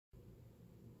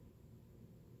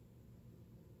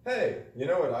Hey, you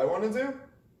know what I want to do?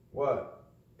 What?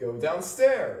 Go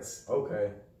downstairs.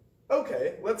 Okay.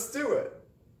 Okay, let's do it.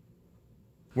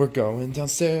 We're going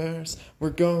downstairs, we're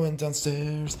going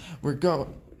downstairs, we're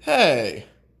going... Hey!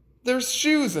 There's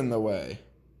shoes in the way.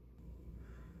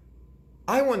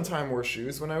 I one time wore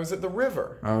shoes when I was at the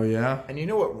river. Oh, yeah? And you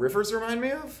know what rivers remind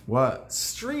me of? What?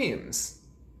 Streams.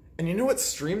 And you know what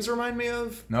streams remind me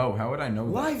of? No, how would I know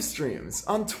that? Live streams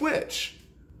on Twitch.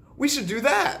 We should do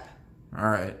that.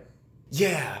 Alright.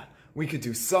 Yeah, we could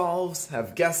do solves,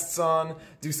 have guests on,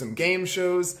 do some game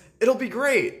shows. It'll be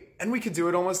great. And we could do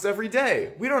it almost every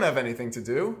day. We don't have anything to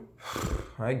do.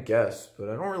 I guess, but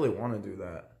I don't really want to do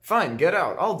that. Fine, get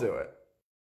out. I'll do it.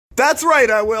 That's right,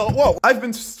 I will. Whoa, I've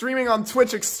been streaming on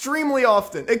Twitch extremely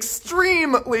often.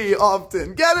 Extremely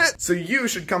often. Get it? So you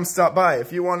should come stop by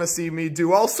if you want to see me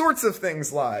do all sorts of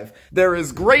things live. There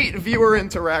is great viewer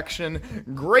interaction,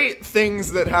 great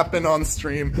things that happen on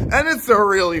stream, and it's a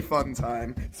really fun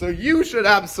time. So you should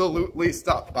absolutely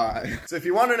stop by. So if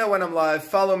you want to know when I'm live,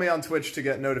 follow me on Twitch to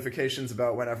get notifications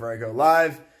about whenever I go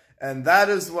live. And that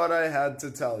is what I had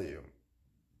to tell you.